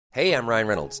Hey, I'm Ryan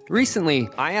Reynolds. Recently,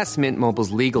 I asked Mint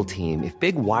Mobile's legal team if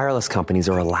big wireless companies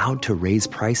are allowed to raise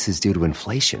prices due to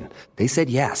inflation. They said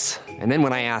yes. And then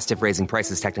when I asked if raising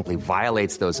prices technically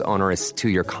violates those onerous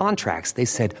two-year contracts, they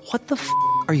said, "What the f***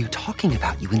 are you talking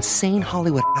about, you insane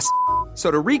Hollywood ass?" So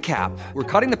to recap, we're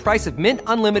cutting the price of Mint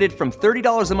Unlimited from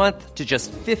 $30 a month to just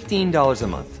 $15 a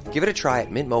month. Give it a try at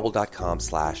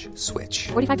mintmobile.com/switch.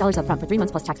 $45 up front for 3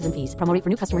 months plus taxes and fees. Promo rate for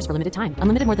new customers for limited time.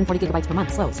 Unlimited more than 40 gigabytes per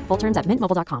month. Slows full terms at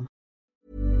mintmobile.com.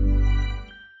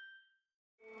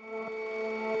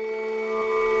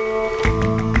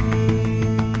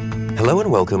 Hello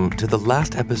and welcome to the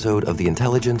last episode of The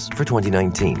Intelligence for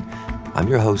 2019. I'm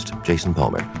your host, Jason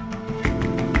Palmer.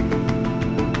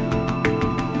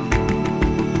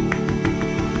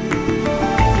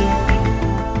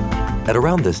 At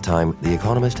around this time, The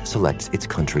Economist selects its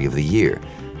country of the year.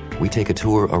 We take a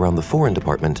tour around the foreign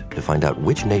department to find out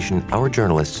which nation our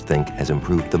journalists think has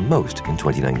improved the most in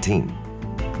 2019.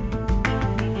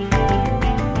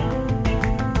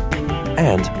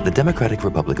 And the Democratic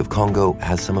Republic of Congo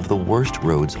has some of the worst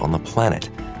roads on the planet.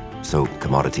 So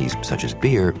commodities such as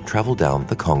beer travel down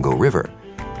the Congo River.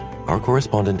 Our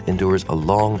correspondent endures a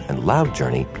long and loud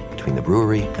journey between the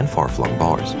brewery and far-flung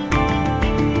bars.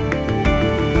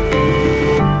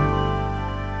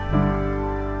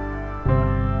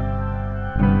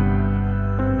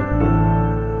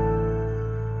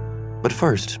 But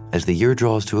first, as the year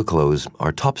draws to a close,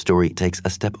 our top story takes a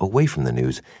step away from the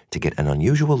news to get an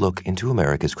unusual look into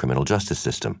America's criminal justice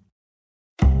system.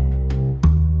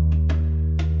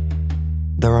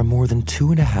 There are more than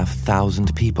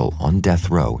 2,500 people on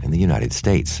death row in the United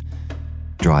States.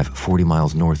 Drive 40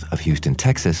 miles north of Houston,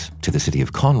 Texas, to the city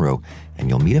of Conroe, and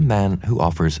you'll meet a man who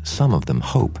offers some of them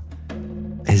hope.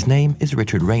 His name is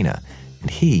Richard Reyna, and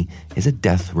he is a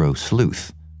death row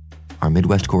sleuth. Our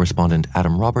Midwest correspondent,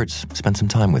 Adam Roberts, spent some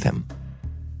time with him.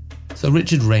 So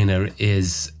Richard Reyna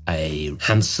is a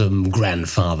handsome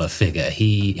grandfather figure.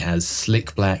 He has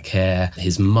slick black hair.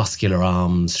 His muscular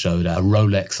arms showed a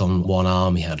Rolex on one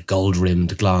arm. He had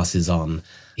gold-rimmed glasses on.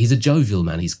 He's a jovial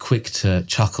man. He's quick to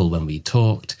chuckle when we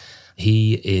talked.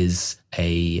 He is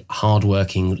a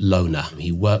hard-working loner.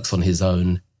 He works on his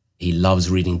own. He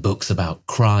loves reading books about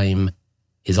crime.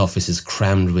 His office is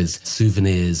crammed with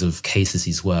souvenirs of cases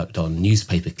he's worked on,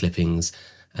 newspaper clippings,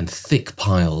 and thick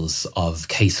piles of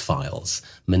case files,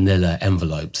 manila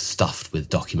envelopes stuffed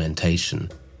with documentation.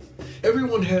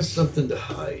 Everyone has something to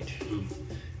hide. And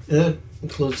that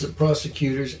includes the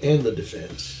prosecutors and the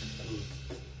defense.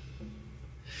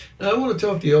 Now, I want to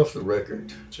talk to you off the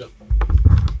record. Sure.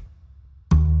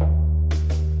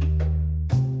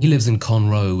 He lives in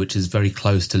Conroe, which is very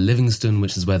close to Livingston,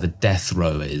 which is where the death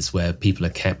row is, where people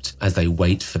are kept as they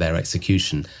wait for their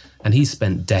execution. And he's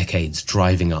spent decades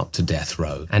driving up to death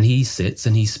row. And he sits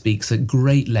and he speaks at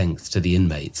great length to the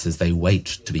inmates as they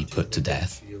wait to be put to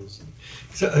death.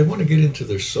 So I want to get into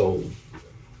their soul.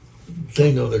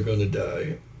 They know they're going to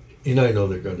die, and I know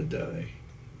they're going to die.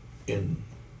 And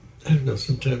I don't know,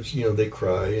 sometimes, they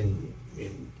cry and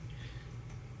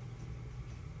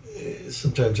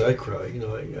sometimes I cry.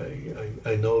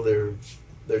 I know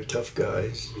they're tough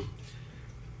guys,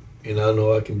 and I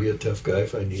know I can be a tough guy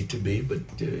if I need to be. But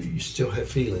you still have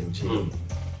feelings,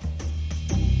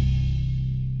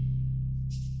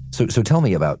 So tell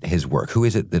me about his work. Who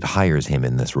is it that hires him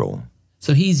in this role?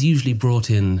 So he's usually brought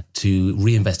in to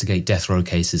reinvestigate death row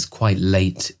cases quite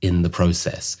late in the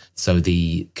process. So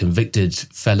the convicted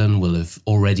felon will have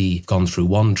already gone through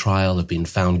one trial, have been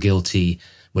found guilty,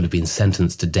 will have been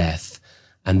sentenced to death.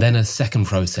 And then a second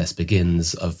process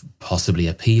begins of possibly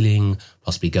appealing,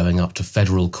 possibly going up to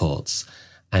federal courts.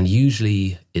 And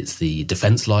usually it's the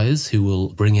defense lawyers who will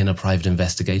bring in a private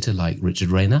investigator like Richard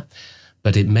Reyna.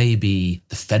 But it may be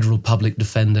the federal public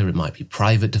defender, it might be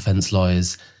private defense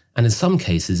lawyers. And in some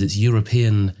cases, it's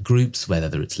European groups,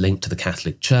 whether it's linked to the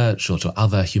Catholic Church or to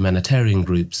other humanitarian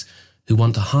groups, who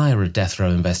want to hire a death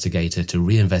row investigator to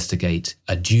reinvestigate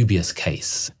a dubious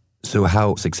case. So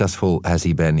how successful has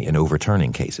he been in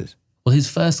overturning cases? Well, his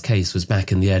first case was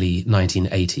back in the early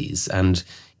 1980s, and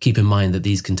keep in mind that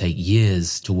these can take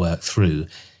years to work through.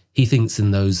 He thinks in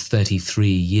those 33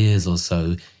 years or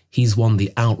so, he's won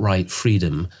the outright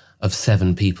freedom of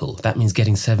 7 people. That means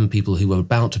getting 7 people who were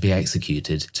about to be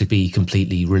executed to be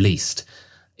completely released.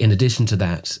 In addition to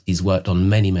that, he's worked on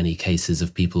many, many cases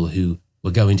of people who were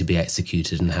going to be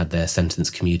executed and had their sentence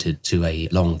commuted to a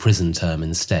long prison term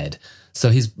instead. So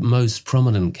his most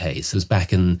prominent case was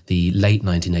back in the late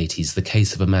 1980s, the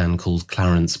case of a man called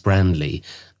Clarence Brandley.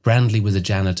 Brandley was a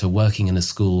janitor working in a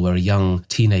school where a young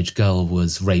teenage girl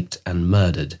was raped and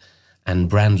murdered. And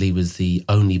Brandley was the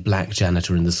only black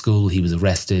janitor in the school. He was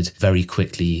arrested, very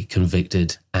quickly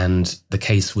convicted, and the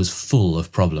case was full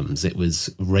of problems. It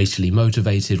was racially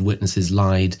motivated, witnesses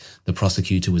lied, the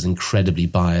prosecutor was incredibly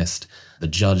biased, the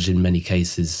judge in many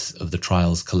cases of the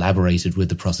trials collaborated with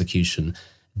the prosecution.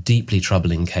 Deeply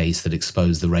troubling case that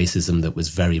exposed the racism that was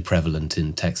very prevalent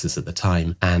in Texas at the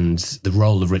time. And the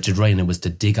role of Richard Rayner was to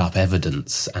dig up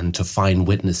evidence and to find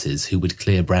witnesses who would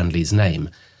clear Brandley's name.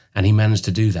 And he managed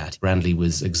to do that. Brandley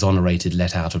was exonerated,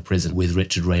 let out of prison, with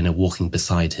Richard Rayner walking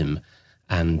beside him.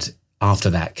 And after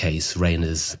that case,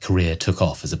 Rayner's career took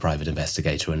off as a private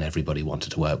investigator and everybody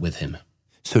wanted to work with him.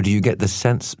 So do you get the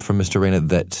sense from Mr. Rayner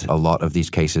that a lot of these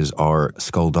cases are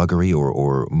skullduggery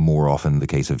or more often the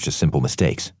case of just simple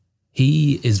mistakes?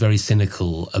 He is very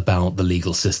cynical about the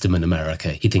legal system in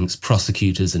America. He thinks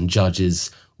prosecutors and judges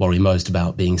worry most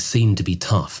about being seen to be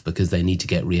tough because they need to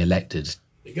get re-elected.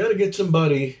 You got to get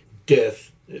somebody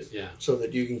death so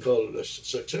that you can call it a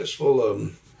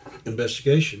successful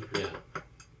investigation. Yeah.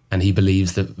 And he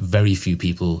believes that very few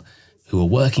people who are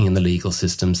working in the legal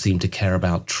system seem to care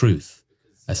about truth,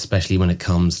 especially when it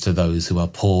comes to those who are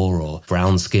poor or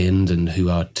brown-skinned and who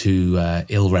are too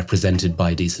ill-represented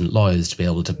by decent lawyers to be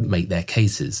able to make their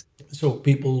cases. So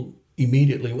people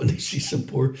immediately, when they see some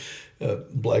poor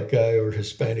black guy or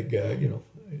Hispanic guy,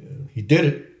 he did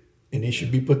it and he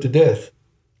should be put to death.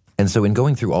 And so in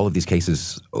going through all of these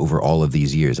cases over all of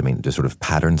these years, I mean, do sort of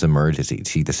patterns emerge? Is he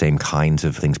see the same kinds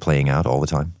of things playing out all the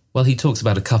time? Well, he talks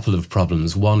about a couple of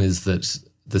problems. One is that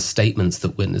the statements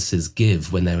that witnesses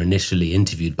give when they're initially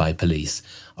interviewed by police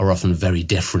are often very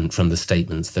different from the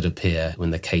statements that appear when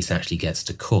the case actually gets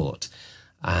to court.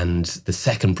 And the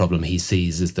second problem he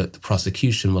sees is that the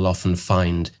prosecution will often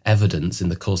find evidence in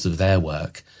the course of their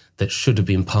work that should have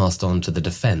been passed on to the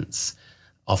defense.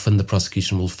 Often the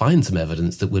prosecution will find some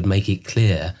evidence that would make it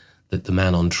clear that the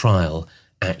man on trial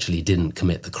actually didn't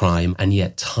commit the crime, and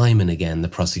yet time and again the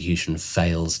prosecution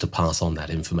fails to pass on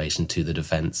that information to the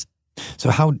defense.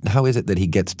 So how is it that he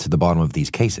gets to the bottom of these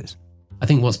cases? I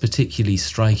think what's particularly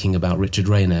striking about Richard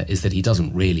Rayner is that he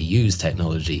doesn't really use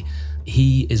technology.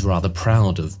 He is rather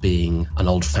proud of being an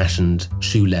old-fashioned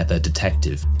shoe leather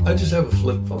detective. I just have a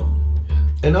flip phone.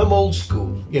 And I'm old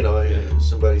school.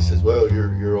 Somebody says, well,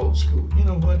 you're old school. You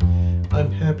know what?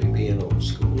 I'm happy being old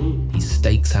school. He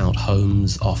stakes out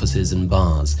homes, offices and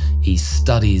bars. He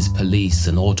studies police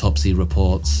and autopsy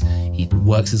reports. He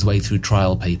works his way through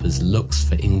trial papers, looks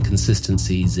for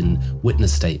inconsistencies in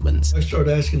witness statements. I start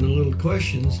asking the little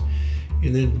questions,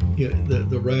 and then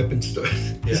the rapping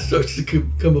starts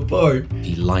to come apart.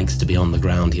 He likes to be on the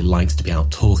ground, he likes to be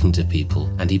out talking to people,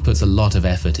 and he puts a lot of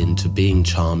effort into being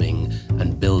charming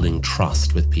and building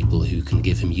trust with people who can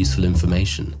give him useful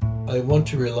information. I want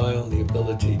to rely on the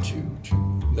ability to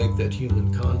make that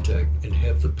human contact and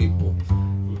have the people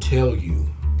tell you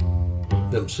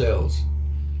themselves.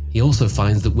 He also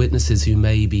finds that witnesses who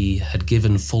maybe had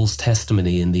given false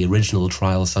testimony in the original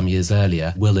trial some years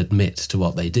earlier will admit to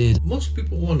what they did. Most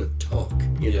people want to talk.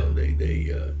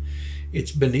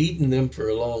 It's been eating them for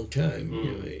a long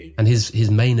time. And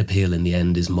his main appeal in the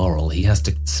end is moral. He has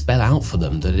to spell out for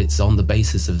them that it's on the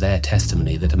basis of their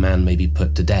testimony that a man may be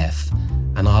put to death.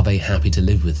 And are they happy to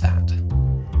live with that?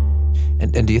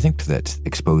 And do you think that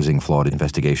exposing flawed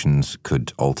investigations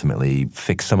could ultimately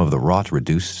fix some of the rot,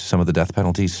 reduce some of the death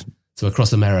penalties? So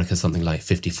across America, something like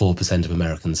 54% of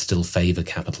Americans still favor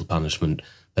capital punishment,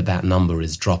 but that number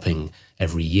is dropping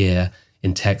every year.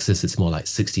 In Texas, it's more like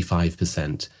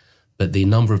 65%. But the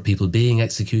number of people being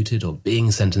executed or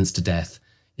being sentenced to death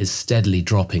is steadily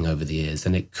dropping over the years,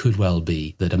 and it could well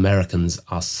be that Americans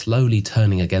are slowly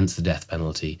turning against the death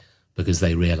penalty because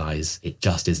they realize it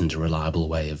just isn't a reliable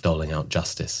way of doling out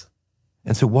justice.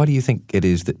 And so why do you think it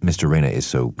is that Mr. Rayner is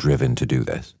so driven to do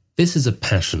this? This is a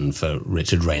passion for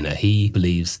Richard Rayner. He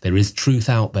believes there is truth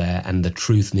out there and the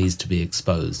truth needs to be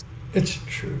exposed. It's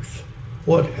truth.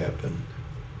 What happened?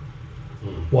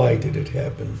 Why did it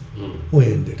happen?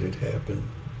 When did it happen?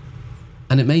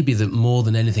 And it may be that more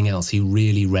than anything else, he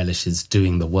really relishes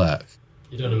doing the work.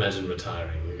 You don't imagine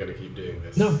retiring. You're going to keep doing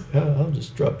this. No, I'll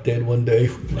just drop dead one day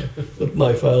with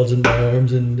my files in my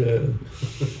arms and,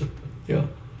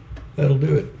 that'll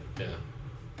do it. Yeah.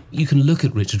 You can look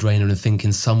at Richard Rayner and think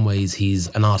in some ways he's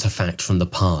an artifact from the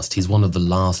past. He's one of the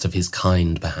last of his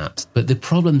kind, perhaps. But the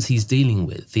problems he's dealing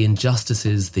with, the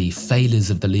injustices, the failures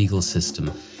of the legal system,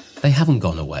 they haven't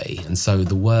gone away. And so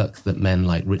the work that men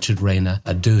like Richard Rayner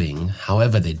are doing,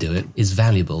 however they do it, is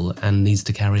valuable and needs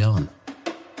to carry on.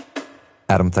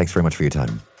 Adam, thanks very much for your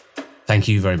time. Thank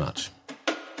you very much.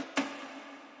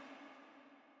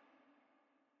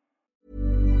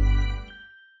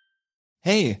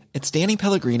 Hey, it's Danny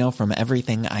Pellegrino from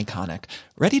Everything Iconic.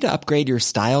 Ready to upgrade your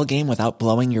style game without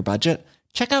blowing your budget?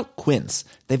 Check out Quince.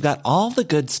 They've got all the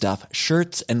good stuff,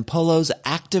 shirts and polos,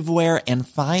 activewear, and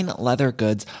fine leather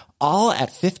goods, all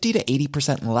at 50 to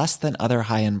 80% less than other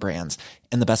high-end brands.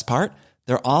 And the best part?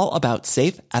 They're all about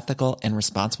safe, ethical, and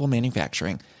responsible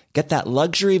manufacturing. Get that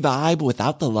luxury vibe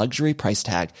without the luxury price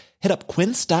tag. Hit up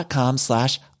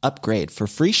quince.com/upgrade for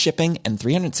free shipping and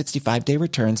 365-day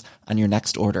returns on your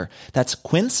next order. That's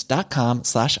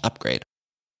quince.com/upgrade.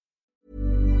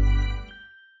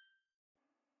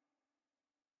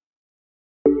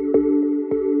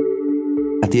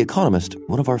 At The Economist,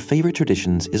 one of our favorite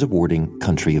traditions is awarding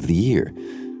Country of the Year.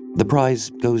 The prize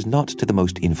goes not to the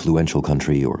most influential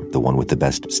country or the one with the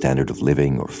best standard of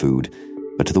living or food,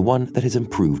 but to the one that has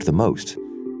improved the most.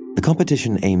 The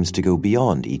competition aims to go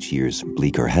beyond each year's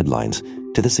bleaker headlines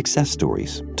to the success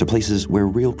stories, to places where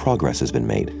real progress has been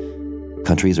made.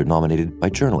 Countries are nominated by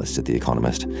journalists at The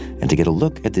Economist, and to get a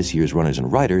look at this year's runners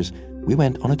and writers, we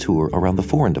went on a tour around the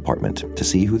foreign department to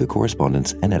see who the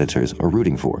correspondents and editors are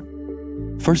rooting for.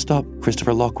 First stop,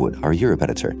 Christopher Lockwood, our Europe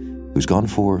editor, who's gone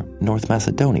for North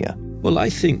Macedonia. Well,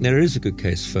 I think there is a good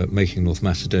case for making North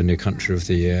Macedonia Country of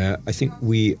the Year. I think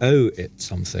we owe it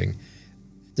something.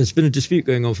 There's been a dispute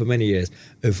going on for many years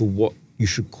over what you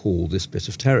should call this bit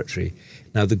of territory.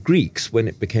 Now, the Greeks, when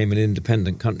it became an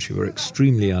independent country, were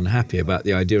extremely unhappy about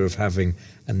the idea of having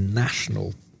a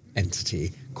national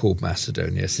entity called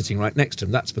Macedonia sitting right next to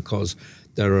them. That's because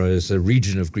there is a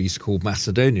region of Greece called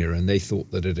Macedonia, and they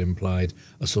thought that it implied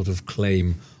a sort of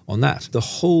claim on that. The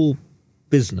whole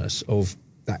business of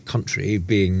that country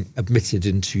being admitted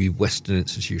into Western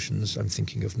institutions, I'm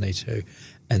thinking of NATO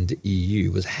and the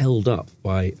EU, was held up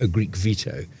by a Greek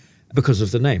veto because of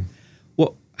the name.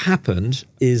 What happened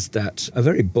is that a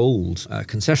very bold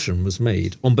concession was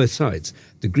made on both sides.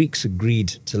 The Greeks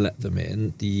agreed to let them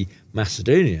in. The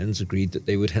Macedonians agreed that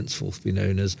they would henceforth be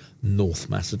known as North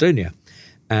Macedonia.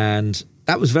 And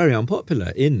that was very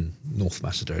unpopular in North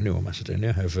Macedonia, or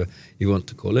Macedonia, however you want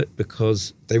to call it,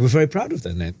 because they were very proud of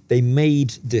their name. They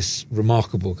made this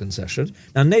remarkable concession.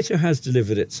 Now, NATO has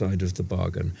delivered its side of the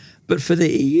bargain, but for the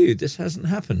EU, this hasn't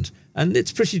happened. And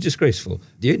it's pretty disgraceful.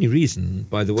 The only reason,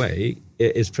 by the way,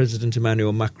 is President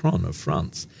Emmanuel Macron of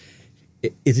France.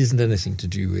 It isn't anything to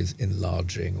do with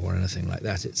enlarging or anything like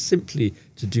that. It's simply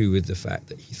to do with the fact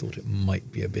that he thought it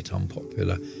might be a bit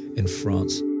unpopular in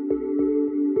France.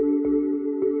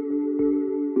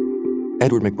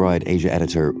 Edward McBride, Asia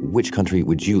editor, which country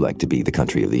would you like to be the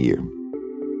Country of the Year?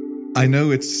 I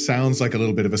know it sounds like a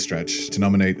little bit of a stretch to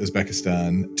nominate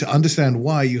Uzbekistan. To understand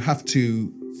why, you have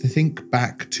to think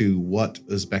back to what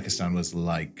Uzbekistan was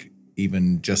like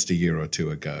even just a year or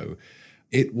two ago.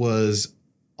 It was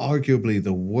arguably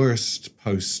the worst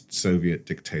post-Soviet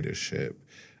dictatorship.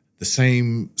 The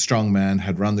same strongman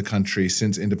had run the country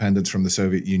since independence from the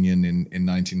Soviet Union in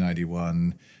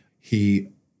 1991. He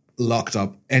locked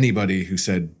up anybody who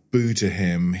said boo to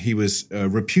him. He was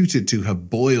reputed to have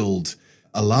boiled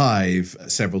alive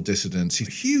several dissidents.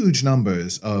 Huge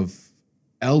numbers of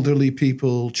elderly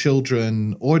people,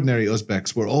 children, ordinary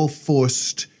Uzbeks were all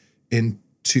forced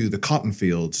into the cotton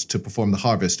fields to perform the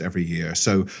harvest every year.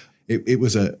 So it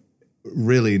was a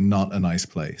really not a nice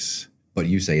place. But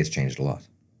you say it's changed a lot.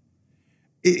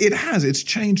 It has. It's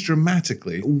changed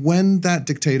dramatically. When that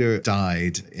dictator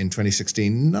died in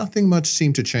 2016, nothing much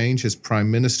seemed to change. His prime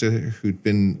minister, who'd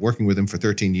been working with him for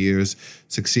 13 years,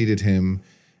 succeeded him,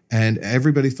 and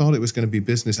everybody thought it was going to be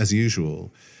business as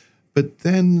usual. But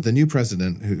then the new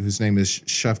president, whose name is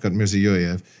Shavkat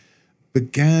Mirziyoyev,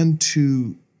 began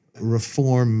to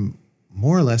reform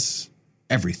more or less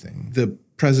everything. The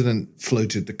president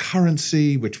floated the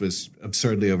currency, which was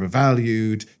absurdly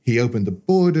overvalued. He opened the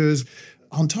borders.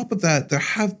 On top of that, there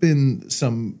have been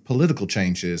some political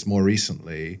changes more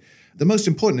recently. The most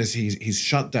important is he's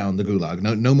shut down the gulag.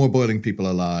 No more boiling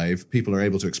people alive. People are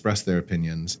able to express their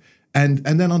opinions. And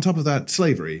then on top of that,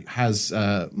 slavery has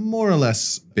more or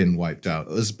less been wiped out.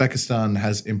 Uzbekistan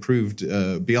has improved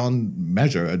beyond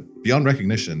measure, beyond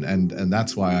recognition, and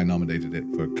that's why I nominated it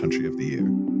for Country of the Year.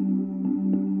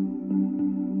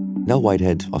 Nell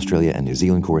Whitehead, Australia and New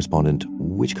Zealand correspondent,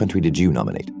 which country did you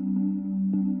nominate?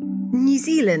 New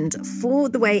Zealand, for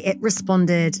the way it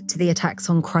responded to the attacks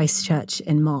on Christchurch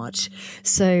in March.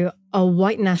 So A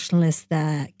white nationalist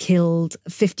there killed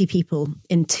 50 people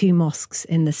in 2 mosques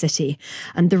in the city.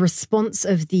 And the response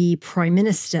of the prime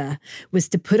minister was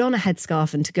to put on a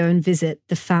headscarf and to go and visit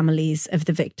the families of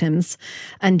the victims.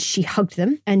 And she hugged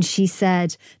them. And she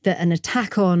said that an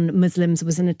attack on Muslims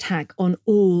was an attack on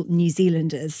all New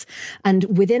Zealanders.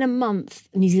 And within a month,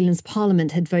 New Zealand's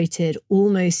parliament had voted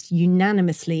almost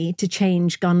unanimously to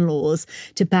change gun laws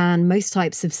to ban most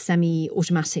types of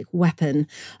semi-automatic weapon,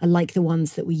 like the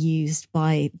ones that were used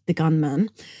by the gunman.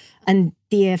 And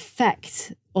the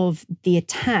effect of the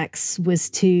attacks was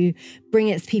to bring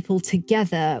its people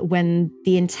together when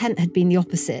the intent had been the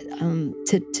opposite,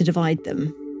 to divide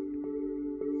them.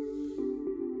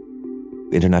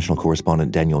 International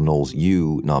correspondent Daniel Knowles,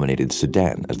 you nominated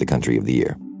Sudan as the country of the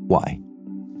year. Why?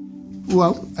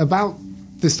 Well, about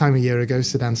this time a year ago,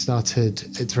 Sudan started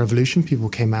its revolution. People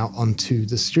came out onto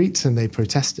the streets and they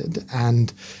protested.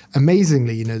 And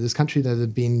amazingly, this country that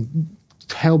had been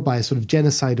held by a sort of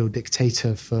genocidal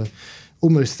dictator for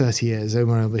almost 30 years,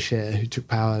 Omar al-Bashir, who took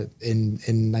power in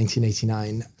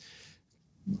 1989,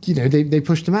 they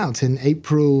pushed him out. In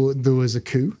April, there was a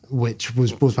coup, which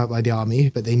was brought about by the army,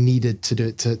 but they needed to do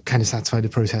it to kind of satisfy the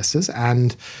protesters.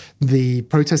 And the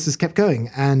protesters kept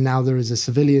going. And now there is a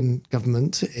civilian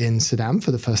government in Sudan for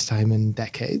the first time in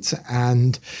decades.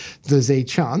 And there's a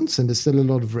chance, and there's still a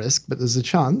lot of risk, but there's a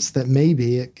chance that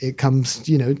maybe it comes,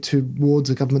 towards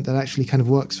a government that actually kind of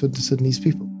works for the Sudanese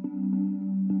people.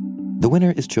 The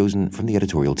winner is chosen from the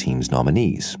editorial team's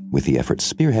nominees, with the effort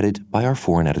spearheaded by our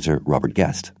foreign editor, Robert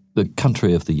Guest. The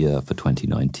country of the year for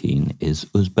 2019 is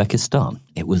Uzbekistan.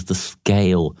 It was the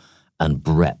scale and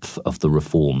breadth of the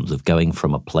reforms of going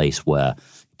from a place where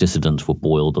dissidents were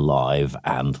boiled alive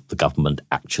and the government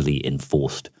actually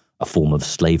enforced a form of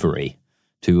slavery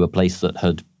to a place that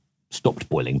had stopped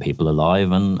boiling people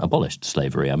alive and abolished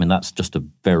slavery. I mean, that's just a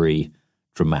very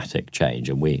dramatic change,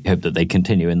 and we hope that they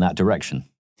continue in that direction.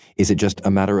 Is it just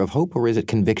a matter of hope, or is it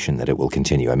conviction that it will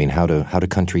continue? I mean, how do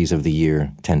countries of the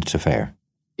year tend to fare?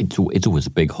 It's always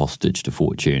a big hostage to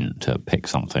fortune to pick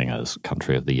something as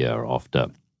country of the year after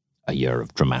a year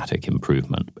of dramatic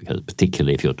improvement, because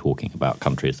particularly if you're talking about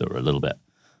countries that were a little bit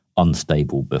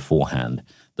unstable beforehand,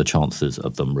 the chances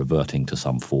of them reverting to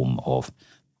some form of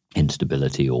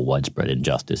instability or widespread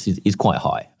injustice is quite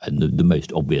high. And the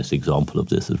most obvious example of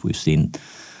this, as we've seen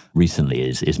recently,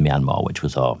 is Myanmar, which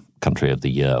was our country of the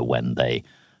year when they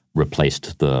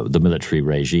replaced the military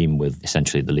regime with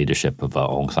essentially the leadership of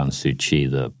Aung San Suu Kyi,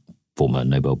 the former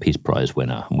Nobel Peace Prize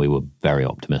winner. And we were very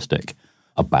optimistic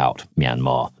about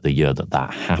Myanmar the year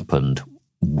that happened,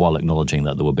 while acknowledging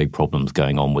that there were big problems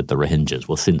going on with the Rohingyas.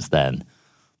 Well, since then,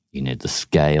 the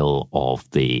scale of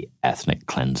the ethnic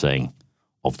cleansing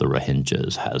of the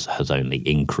Rohingyas has only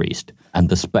increased. And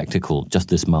the spectacle just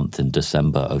this month in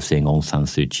December of seeing Aung San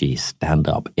Suu Kyi stand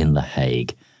up in The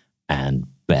Hague and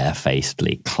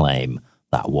barefacedly claim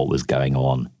that what was going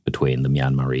on between the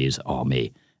Myanmarese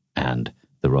army and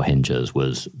the Rohingyas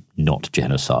was not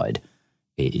genocide.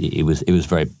 It was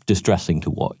very distressing to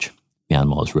watch.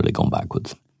 Myanmar's really gone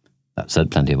backwards. That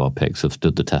said, plenty of our picks have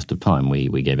stood the test of time.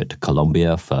 We gave it to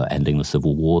Colombia for ending the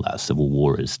civil war. That civil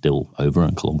war is still over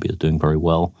and Colombia is doing very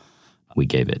well. We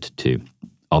gave it to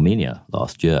Armenia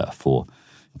last year for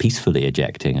peacefully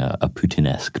ejecting a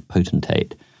Putin-esque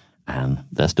potentate, and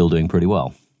they're still doing pretty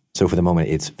well. So for the moment,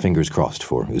 it's fingers crossed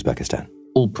for Uzbekistan.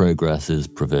 All progress is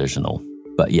provisional,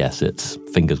 but yes, it's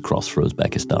fingers crossed for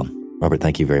Uzbekistan. Robert,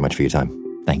 thank you very much for your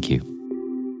time. Thank you.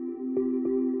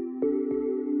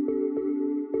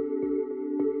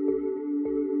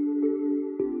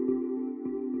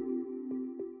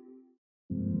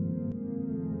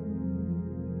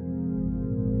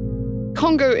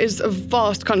 Congo is a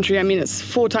vast country. I mean, it's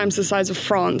 4 times the size of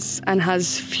France and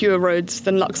has fewer roads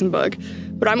than Luxembourg.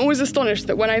 But I'm always astonished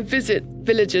that when I visit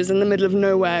villages in the middle of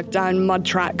nowhere, down mud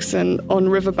tracks and on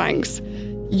riverbanks,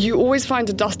 you always find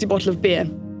a dusty bottle of beer.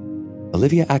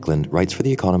 Olivia Ackland writes for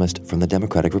The Economist from the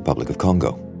Democratic Republic of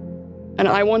Congo. And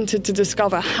I wanted to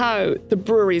discover how the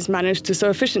breweries managed to so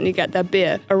efficiently get their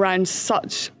beer around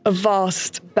such a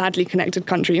vast, badly connected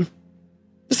country.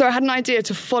 So I had an idea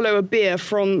to follow a beer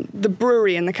from the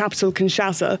brewery in the capital,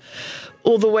 Kinshasa,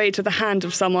 all the way to the hand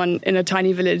of someone in a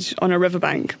tiny village on a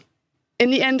riverbank.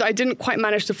 In the end, I didn't quite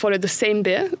manage to follow the same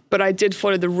beer, but I did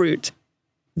follow the route.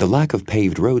 The lack of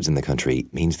paved roads in the country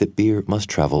means that beer must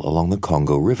travel along the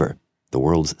Congo River, the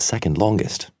world's second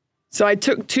longest. So I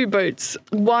took 2 boats,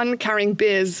 one carrying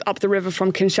beers up the river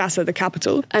from Kinshasa, the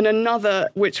capital, and another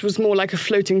which was more like a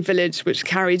floating village which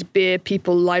carried beer,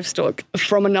 people, livestock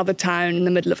from another town in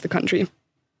the middle of the country.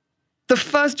 The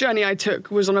first journey I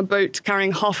took was on a boat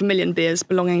carrying 500,000 beers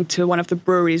belonging to one of the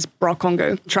breweries, Bra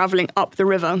Congo, travelling up the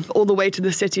river all the way to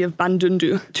the city of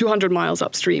Bandundu, 200 miles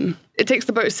upstream. It takes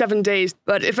the boat 7 days,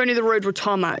 but if only the road were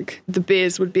tarmac, the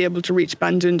beers would be able to reach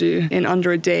Bandundu in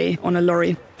under a day on a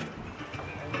lorry.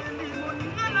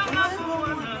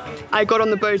 I got on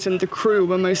the boat and the crew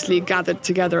were mostly gathered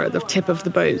together at the tip of the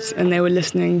boat, and they were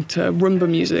listening to rumba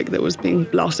music that was being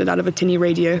blasted out of a tinny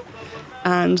radio.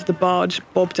 And the barge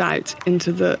bobbed out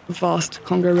into the vast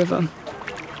Congo River.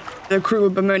 The crew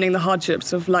were bemoaning the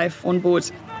hardships of life on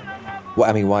board. Well,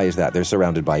 I mean, why is that? They're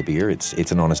surrounded by beer.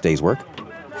 It's an honest day's work.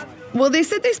 Well, they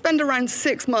said they spend around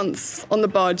 6 months on the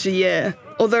barge a year.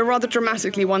 Although rather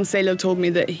dramatically, one sailor told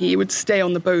me that he would stay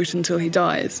on the boat until he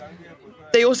dies.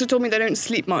 They also told me they don't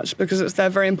sleep much because it's their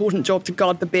very important job to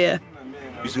guard the beer.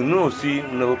 Puisque nous aussi,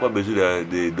 nous n'avons pas besoin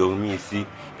de dormir ici,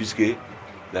 puisque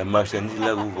la marchandise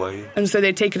là, vous voyez. And so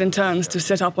they take it in turns to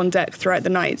sit up on deck throughout the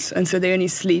night, and so they only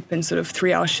sleep in sort of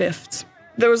 3-hour shifts.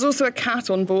 There was also a cat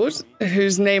on board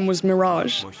whose name was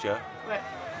Mirage. Mon chat.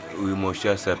 Oui, mon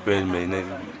chat s'appelle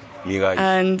Mirage.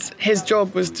 And his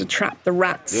job was to trap the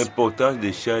rats. L'importance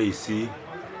des chats ici.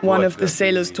 One of the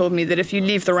sailors told me that if you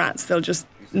leave the rats, they'll just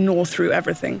gnaw through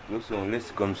everything.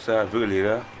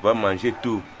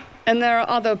 And there are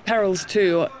other perils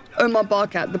too. Omar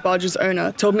Barkat, the barge's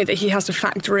owner, told me that he has to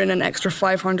factor in an extra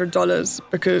 $500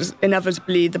 because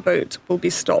inevitably the boat will be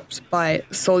stopped by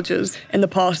soldiers. In the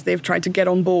past, they've tried to get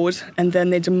on board and then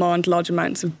they demand large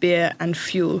amounts of beer and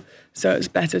fuel, so it's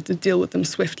better to deal with them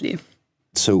swiftly.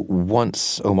 So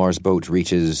once Omar's boat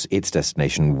reaches its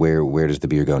destination, where does the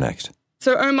beer go next?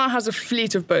 So Omar has a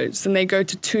fleet of boats and they go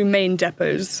to 2 main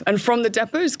depots. And from the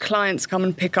depots, clients come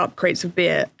and pick up crates of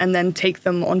beer and then take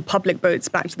them on public boats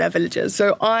back to their villages.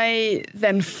 So I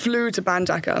then flew to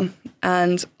Bandaka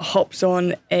and hopped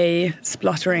on a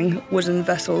spluttering wooden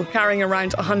vessel carrying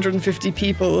around 150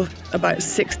 people, about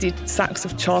 60 sacks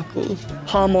of charcoal,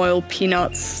 palm oil,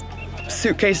 peanuts,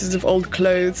 suitcases of old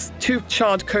clothes, 2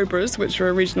 charred cobras, which are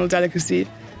a regional delicacy,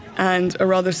 and a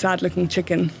rather sad-looking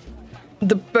chicken.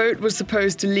 The boat was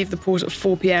supposed to leave the port at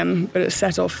 4 p.m, but it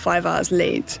set off 5 hours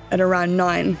late at around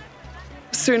 9.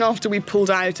 Soon after we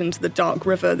pulled out into the dark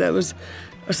river, there was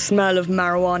a smell of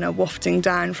marijuana wafting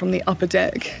down from the upper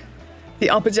deck.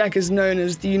 The upper deck is known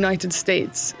as the United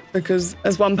States because,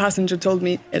 as one passenger told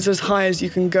me, it's as high as you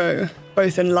can go,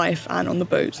 both in life and on the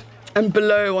boat. And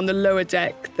below, on the lower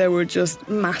deck, there were just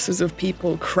masses of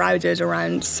people crowded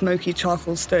around smoky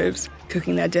charcoal stoves,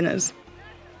 cooking their dinners.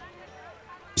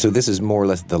 So this is more or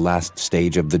less the last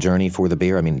stage of the journey for the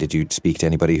beer? I mean, did you speak to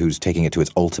anybody who's taking it to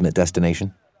its ultimate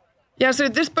destination? Yeah, so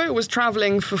this boat was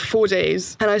travelling for 4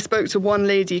 days, and I spoke to one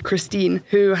lady, Christine,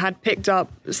 who had picked up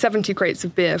 70 crates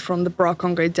of beer from the Bra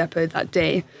Congo depot that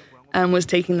day and was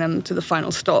taking them to the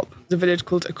final stop, the village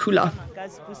called Akula.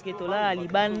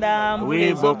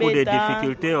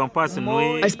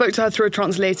 I spoke to her through a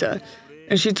translator,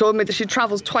 and she told me that she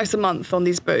travels twice a month on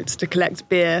these boats to collect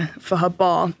beer for her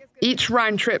bar. Each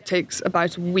round trip takes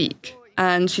about a week,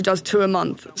 and she does 2 a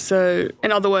month. So,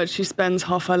 in other words, she spends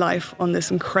half her life on this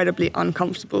incredibly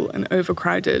uncomfortable and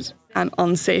overcrowded and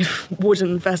unsafe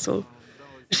wooden vessel.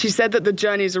 She said that the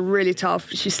journeys are really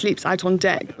tough. She sleeps out on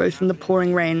deck, both in the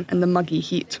pouring rain and the muggy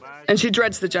heat. And she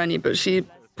dreads the journey, but she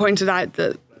pointed out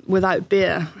that without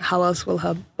beer, how else will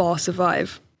her bar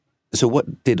survive? So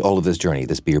what did all of this journey,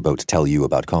 this beer boat, tell you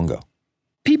about Congo?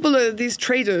 These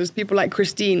traders, people like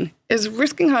Christine, is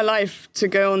risking her life to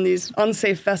go on these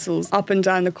unsafe vessels up and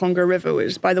down the Congo River,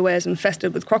 which, by the way, is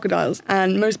infested with crocodiles,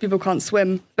 and most people can't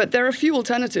swim. But there are a few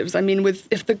alternatives. I mean,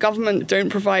 if the government don't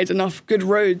provide enough good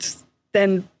roads,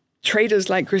 then traders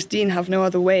like Christine have no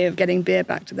other way of getting beer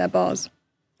back to their bars.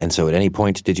 And so at any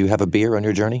point, did you have a beer on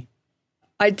your journey?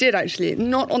 I did, actually.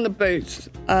 Not on the boat.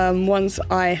 Once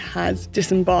I had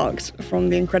disembarked from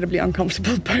the incredibly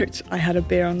uncomfortable boat, I had a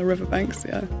beer on the riverbanks,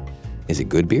 yeah. Is it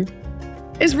good beer?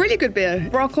 It's really good beer.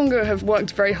 Bra Congo have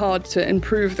worked very hard to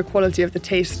improve the quality of the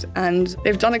taste, and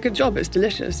they've done a good job. It's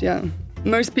delicious, yeah.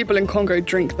 Most people in Congo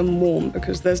drink them warm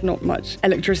because there's not much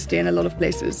electricity in a lot of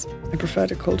places. I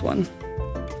preferred a cold one.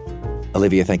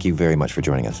 Olivia, thank you very much for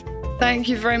joining us. Thank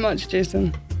you very much,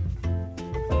 Jason.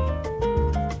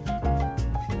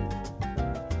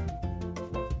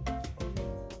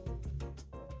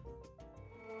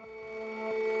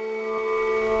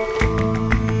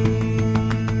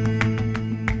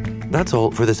 That's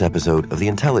all for this episode of The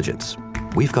Intelligence.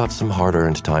 We've got some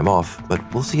hard-earned time off, but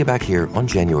we'll see you back here on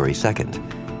January 2nd.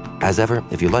 As ever,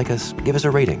 if you like us, give us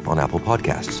a rating on Apple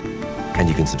Podcasts. And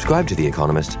you can subscribe to The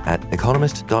Economist at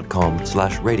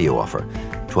economist.com/radio offer.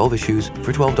 12 issues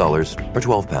for $12 or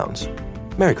 £12.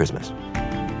 Merry Christmas.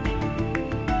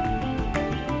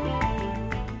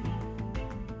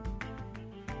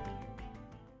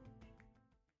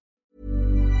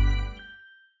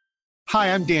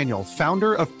 Hi, I'm Daniel,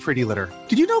 founder of Pretty Litter.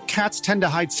 Did you know cats tend to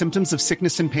hide symptoms of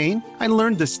sickness and pain? I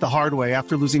learned this the hard way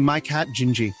after losing my cat,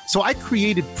 Gingy. So I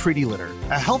created Pretty Litter,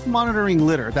 a health monitoring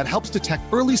litter that helps detect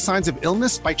early signs of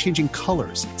illness by changing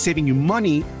colors, saving you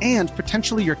money and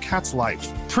potentially your cat's life.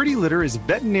 Pretty Litter is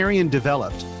veterinarian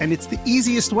developed, and it's the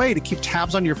easiest way to keep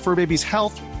tabs on your fur baby's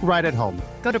health right at home.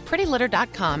 Go to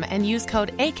prettylitter.com and use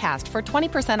code ACAST for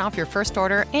 20% off your first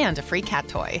order and a free cat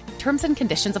toy. Terms and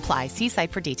conditions apply. See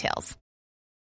site for details.